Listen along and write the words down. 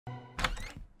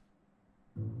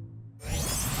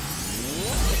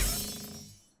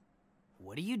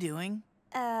What are you doing?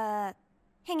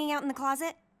 Hanging out in the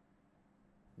closet.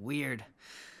 Weird.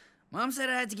 Mom said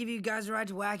I had to give you guys a ride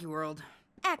to Wacky World.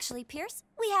 Actually, Pierce,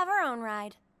 we have our own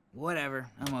ride. Whatever,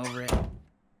 I'm over it.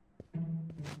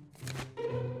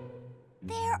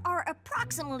 There are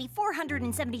approximately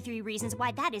 473 reasons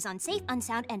why that is unsafe,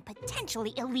 unsound, and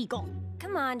potentially illegal.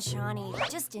 Come on,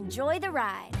 Shani, just enjoy the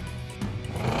ride.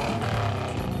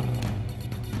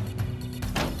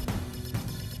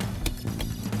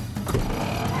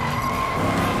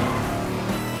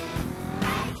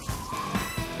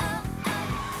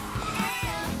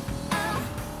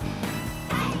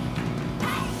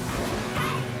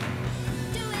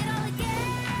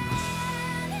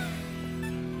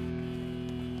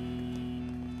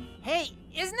 Hey,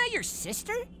 isn't that your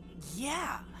sister?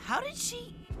 Yeah, how did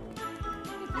she...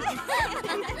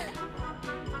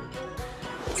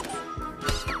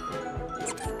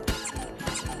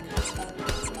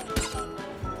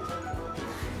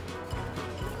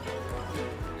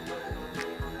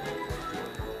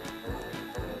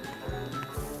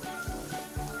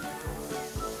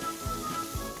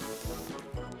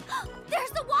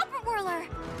 There's the Whopper Whirler!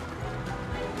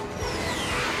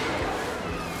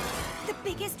 The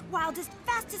biggest, wildest,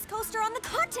 fastest coaster on the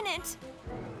continent!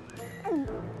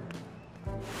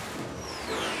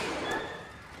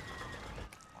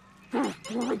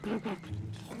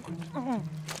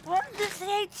 What did you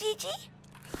say, Gigi?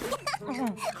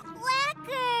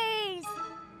 Whackers!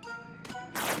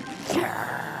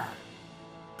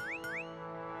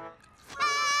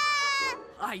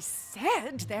 I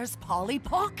said there's Polly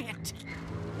Pocket.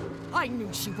 I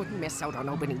knew she wouldn't miss out on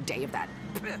opening day of that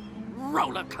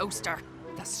roller coaster.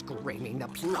 The screaming, the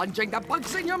plunging, the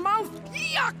bugs in your mouth.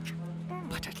 Yuck!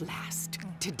 But at last,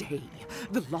 today,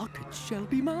 the locket shall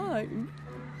be mine.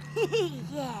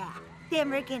 Yeah, then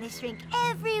we're gonna shrink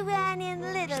everyone in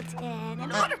Littleton and...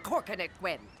 Put a cork in it,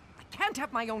 Gwen. I can't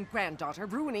have my own granddaughter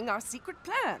ruining our secret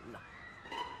plan.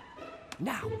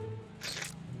 Now,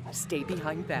 stay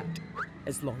behind that.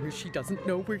 As long as she doesn't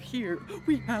know we're here,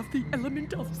 we have the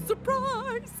element of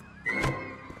surprise.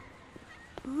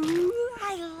 Ooh,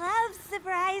 I love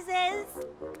surprises.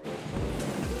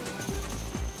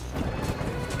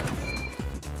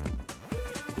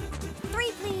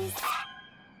 3, please.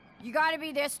 You gotta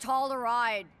be this tall to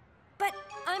ride. But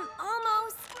I'm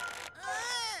almost...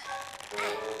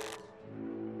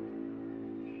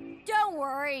 Don't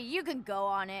worry, you can go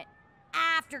on it.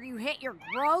 After you hit your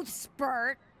growth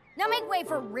spurt. Now make way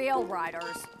for real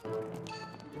riders.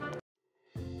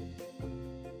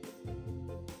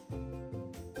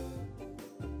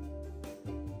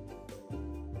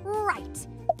 Right.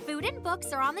 Food and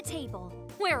books are on the table.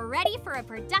 We're ready for a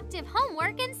productive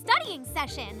homework and studying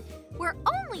session. We're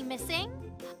only missing...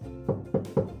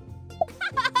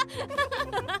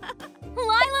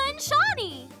 Lila and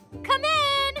Shani! Come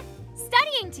in!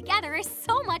 Studying together is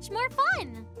so much more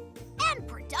fun. And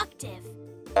productive.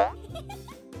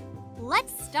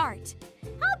 Let's start.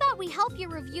 How about we help you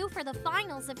review for the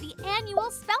finals of the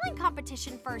annual spelling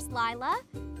competition first, Lila?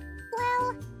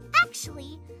 Well,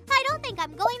 actually, I don't think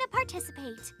I'm going to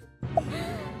participate.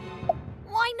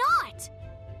 Why not?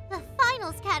 The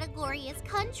finals category is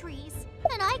countries,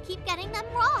 and I keep getting them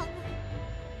wrong.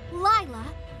 Lila,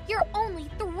 you're only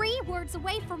 3 words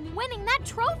away from winning that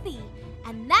trophy.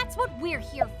 And that's what we're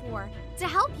here for, to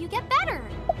help you get better.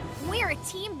 We're a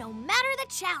team no matter the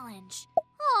challenge.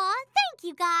 Aw, thank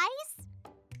you guys.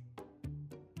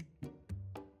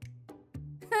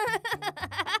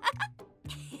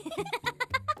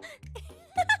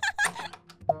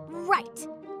 Right,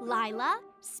 Lila,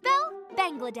 spell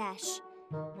Bangladesh.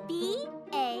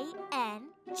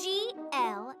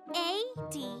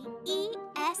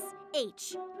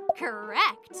 B-A-N-G-L-A-D-E-S-H.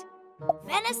 Correct.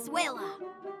 Venezuela.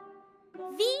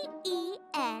 V-E-N-E-Z-U-E-L-A.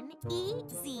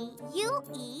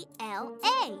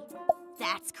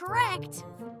 That's correct.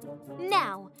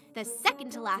 Now, the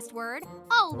second to last word,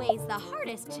 always the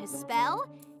hardest to spell,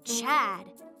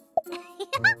 Chad.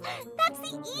 That's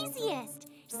the easiest.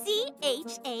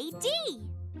 C-H-A-D.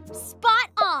 Spot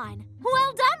on.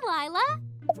 Well done, Lila.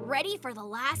 Ready for the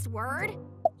last word?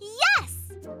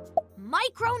 Yes!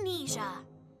 Micronesia.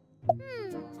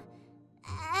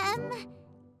 M-E-C-R-O-N-I-S-I-A?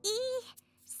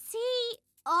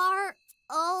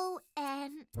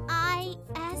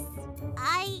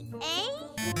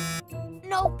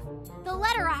 Nope. The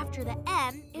letter after the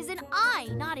M is an I,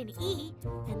 not an E.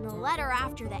 And the letter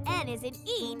after the N is an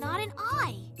E, not an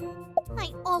I.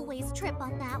 I always trip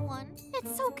on that one.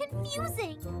 It's so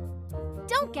confusing.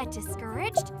 Don't get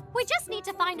discouraged. We just need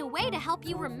to find a way to help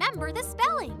you remember the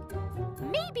spelling.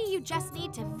 Maybe you just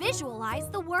need to visualize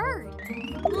the word.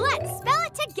 Let's spell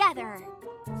it together.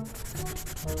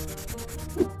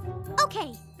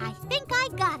 Okay, I think I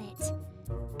got it.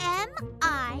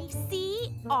 M-I-C-R-O-N-I.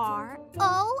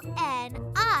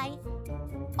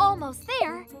 Almost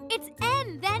there. It's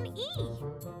N, then E.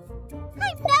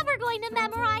 I'm never going to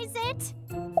memorize it.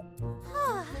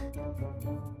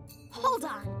 Hold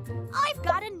on. I've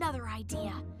got another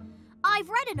idea. I've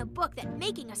read in a book that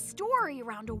making a story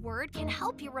around a word can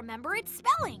help you remember its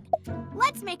spelling.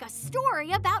 Let's make a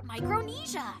story about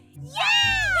Micronesia.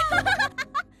 Yeah!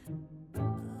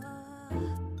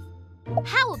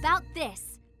 How about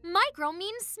this? Micro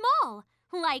means small,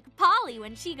 like Polly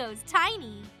when she goes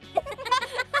tiny.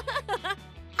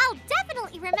 I'll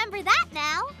definitely remember that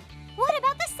now. What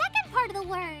about the second part of the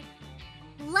word?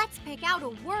 Let's pick out a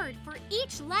word for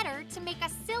each letter to make a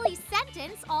silly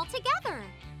sentence all together.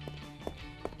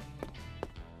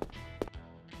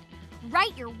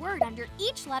 Write your word under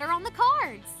each letter on the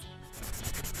cards.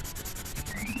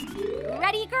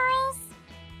 Ready, girls?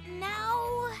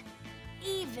 Now,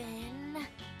 even.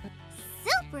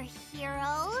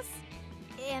 Superheroes.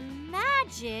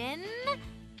 Imagine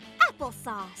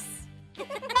applesauce.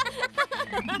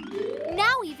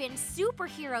 Now even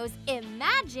superheroes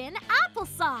imagine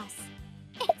applesauce.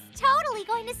 It's totally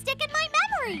going to stick in my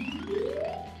memory.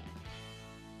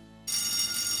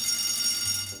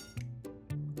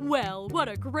 Well, what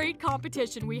a great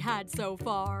competition we had so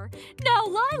far. Now,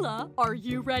 Lila, are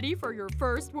you ready for your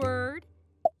first word?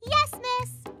 Yes,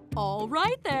 miss. All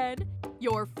right, then.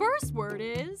 Your first word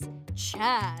is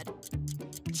Chad.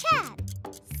 Chad.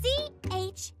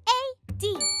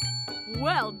 C-H-A-D.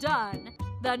 Well done.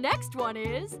 The next one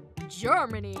is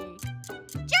Germany.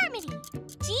 Germany.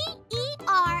 G-E-R-M-A-N-Y.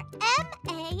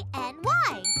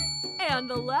 And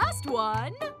the last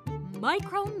one,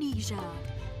 Micronesia.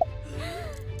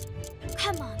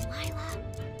 Come on, Lila.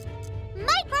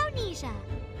 Micronesia.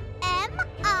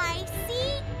 M-I-C-R-O.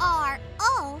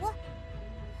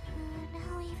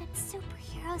 Now even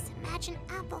superheroes imagine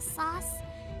applesauce.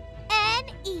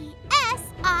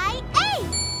 N-E-S-I-A.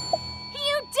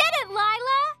 You did it,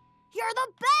 Lila! You're the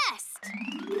best!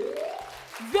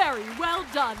 Very well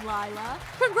done, Lila.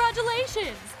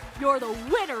 Congratulations! You're the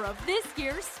winner of this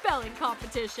year's spelling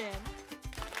competition.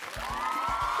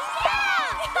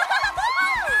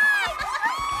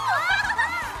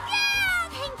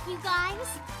 Thank you, guys.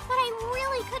 But I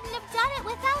really couldn't have done it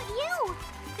without you.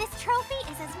 This trophy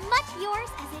is as much yours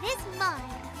as it is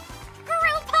mine.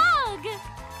 Group hug!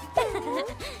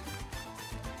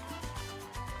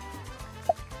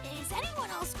 Is anyone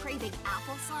else craving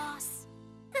applesauce?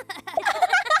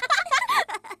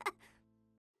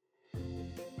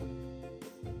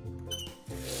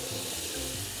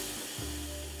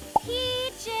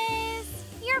 Peaches!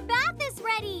 Your bath is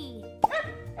ready!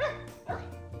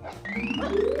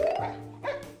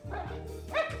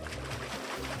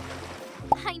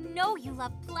 I know you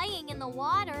love playing in the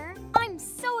water. I'm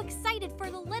so excited for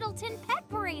the Littleton Pet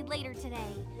Parade later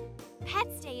today.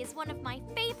 Pets Day is one of my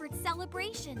favorite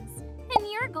celebrations, and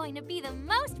you're going to be the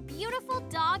most beautiful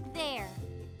dog there.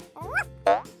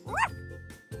 I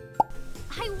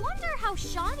wonder how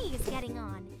Shani is getting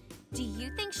on. Do you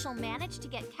think she'll manage to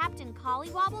get Captain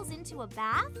Collywobbles into a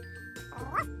bath?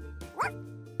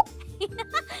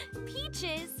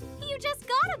 Peaches, you just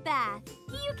got a bath.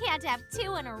 You can't have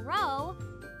two in a row.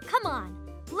 Come on,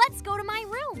 let's go to my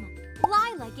room.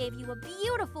 Lila gave you a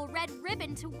beautiful red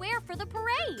ribbon to wear for the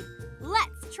parade.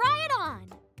 Let's try it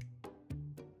on.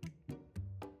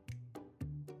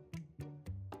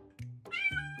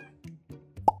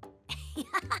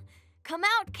 Come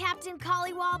out, Captain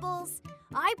Collywobbles.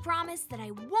 I promise that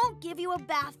I won't give you a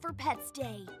bath for Pets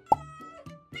Day.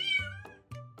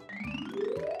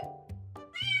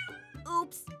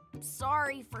 Oops,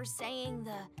 sorry for saying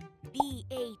the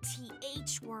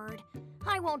B-A-T-H word.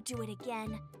 I won't do it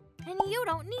again. And you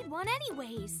don't need one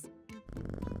anyways.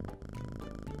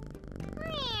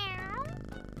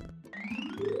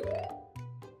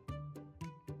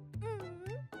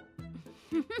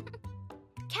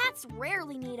 Cats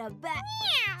rarely need a bath.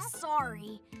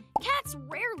 Sorry. Cats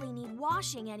rarely need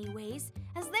washing anyways,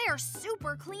 as they are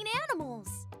super clean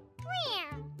animals.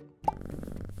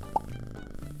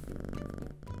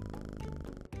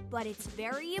 But it's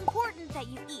very important that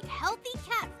you eat healthy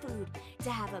cat food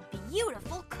to have a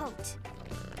beautiful coat.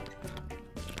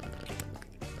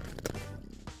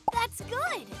 That's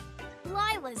good!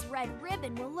 Lila's red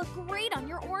ribbon will look great on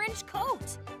your orange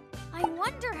coat. I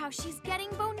wonder how she's getting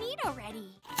Bonita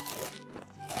ready.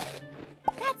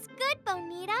 That's good,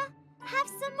 Bonita. Have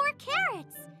some more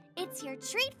carrots. It's your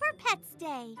treat for Pets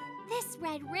Day. This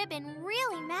red ribbon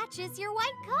really matches your white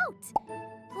coat.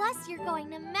 Plus, you're going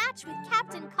to match with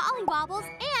Captain Collywobbles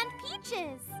and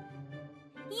Peaches.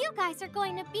 You guys are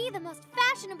going to be the most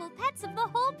fashionable pets of the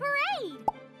whole parade.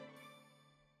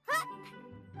 Huh.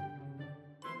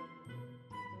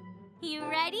 You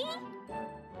ready?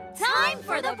 Time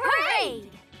for the parade!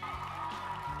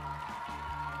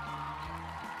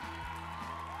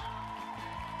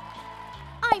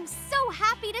 I'm so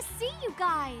happy to see you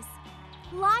guys.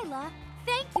 Lila,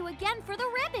 thank you again for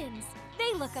the ribbons.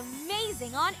 They look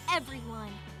amazing on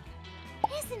everyone.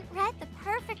 Isn't red the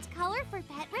perfect color for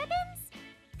pet ribbons?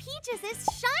 Peaches is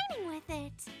shining with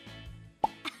it.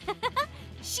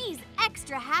 She's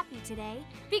extra happy today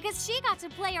because she got to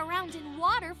play around in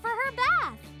water for her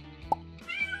bath.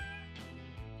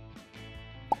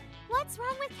 What's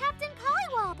wrong with Captain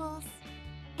Collywobbles?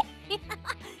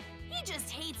 He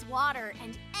just hates water,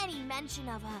 and any mention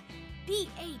of a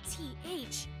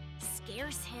B-A-T-H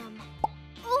scares him.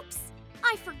 Oops,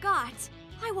 I forgot.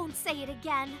 I won't say it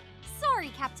again.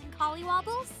 Sorry, Captain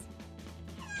Collywobbles.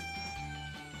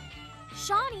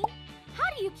 Shani,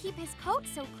 how do you keep his coat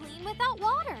so clean without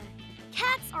water?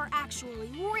 Cats are actually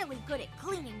really good at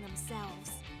cleaning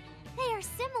themselves. They are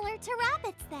similar to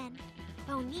rabbits then.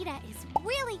 Bonita is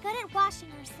really good at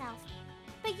washing herself,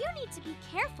 but you need to be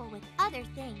careful with other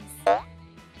things.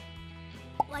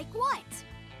 Like what?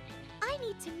 I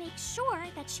need to make sure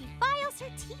that she files her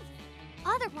teeth.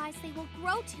 Otherwise, they will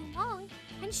grow too long,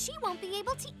 and she won't be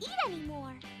able to eat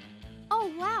anymore.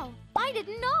 Oh, wow, I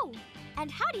didn't know.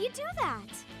 And how do you do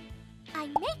that? I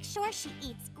make sure she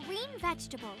eats green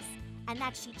vegetables, and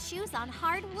that she chews on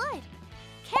hard wood.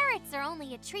 Carrots are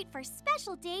only a treat for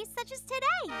special days such as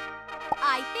today.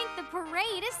 I think the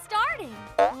parade is starting.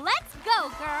 Let's go,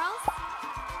 girls!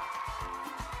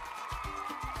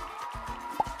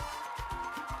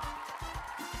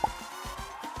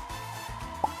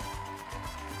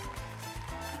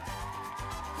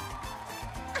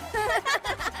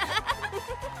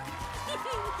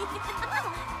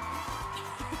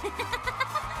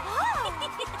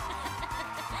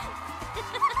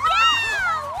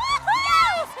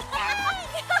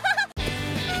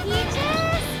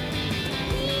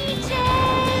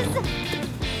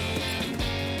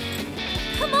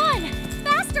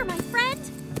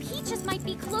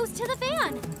 Close to the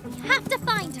van. We have to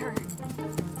find her.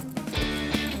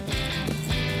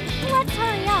 Let's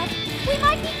hurry up. We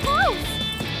might be close.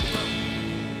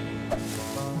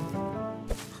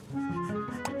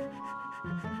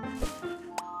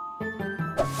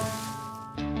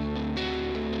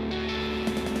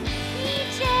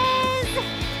 Peaches!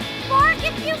 Bark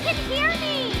if you can hear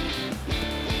me.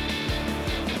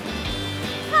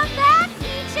 Come back,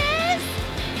 Peaches!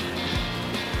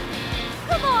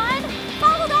 Come on!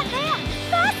 Follow that van!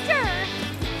 Faster!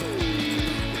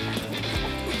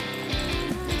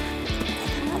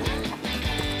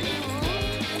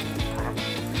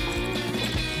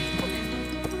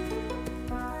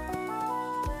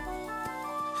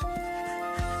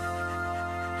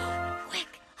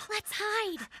 Quick, let's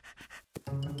hide!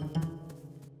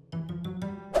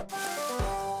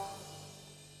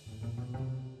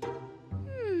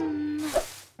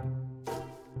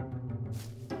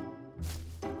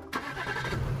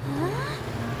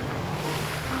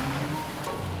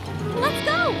 Let's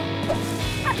go!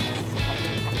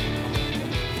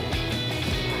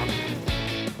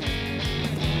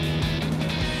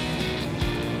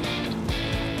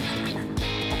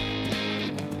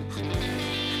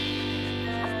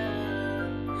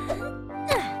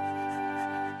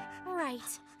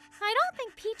 Right. I don't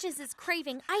think Peaches is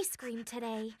craving ice cream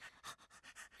today.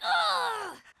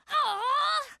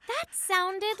 That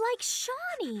sounded like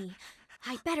Shani.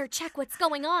 I better check what's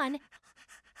going on.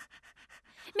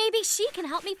 Maybe she can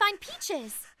help me find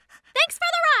Peaches. Thanks for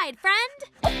the ride, friend!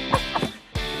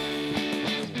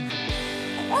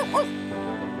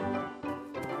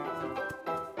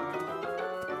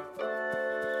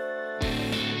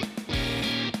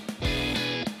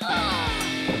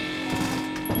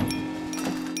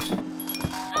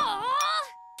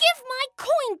 Give my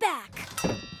coin back!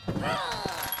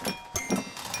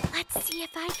 Let's see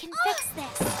if I can fix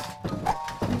this.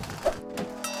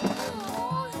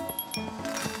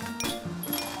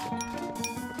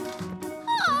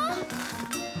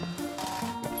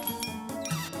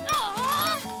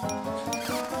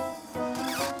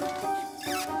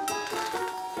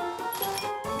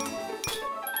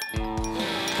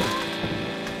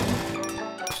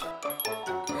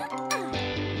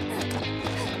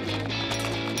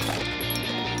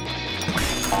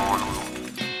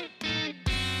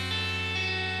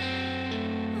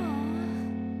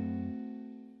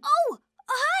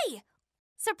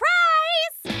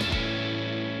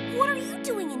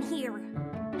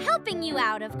 helping you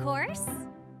out, of course.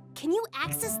 Can you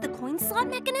access the coin slot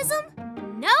mechanism?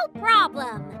 No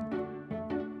problem.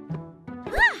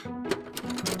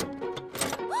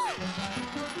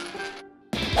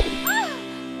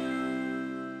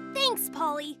 Thanks,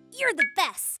 Polly. You're the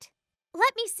best.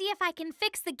 Let me see if I can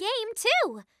fix the game,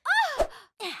 too.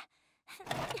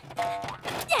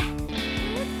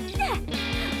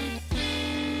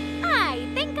 I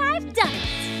think I've done it.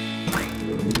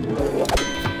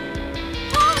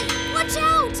 Polly, watch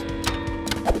out!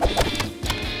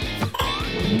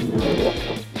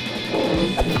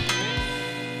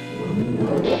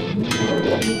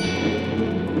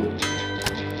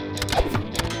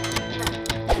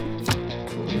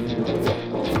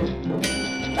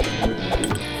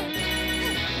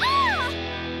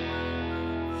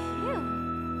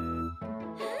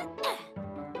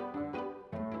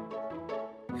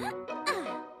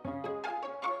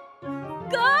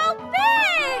 Go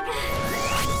big!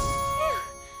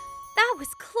 That was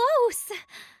close.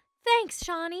 Thanks,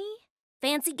 Shani.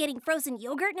 Fancy getting frozen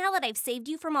yogurt now that I've saved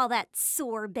you from all that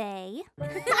sorbet?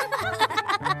 I'm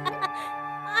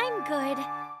good.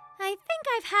 I think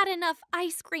I've had enough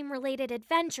ice cream-related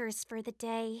adventures for the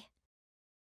day.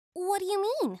 What do you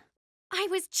mean? I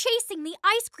was chasing the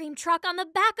ice cream truck on the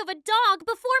back of a dog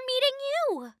before meeting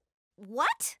you.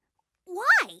 What?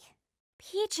 Why?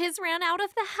 Peaches ran out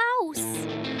of the house.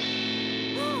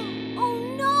 Oh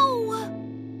no!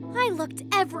 I looked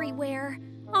everywhere.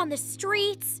 On the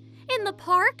streets, in the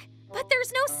park, but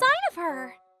there's no sign of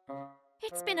her.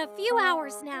 It's been a few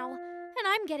hours now, and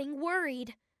I'm getting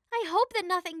worried. I hope that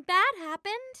nothing bad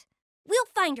happened. We'll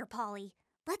find her, Polly.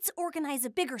 Let's organize a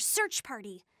bigger search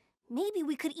party. Maybe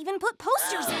we could even put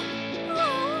posters up.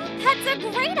 Oh, that's a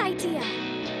great idea.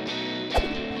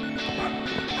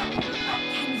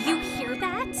 Can you hear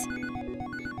that?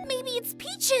 Maybe it's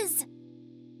Peaches.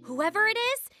 Whoever it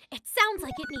is, it sounds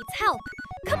like it needs help.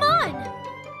 Come on!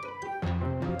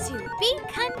 To be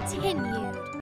continued.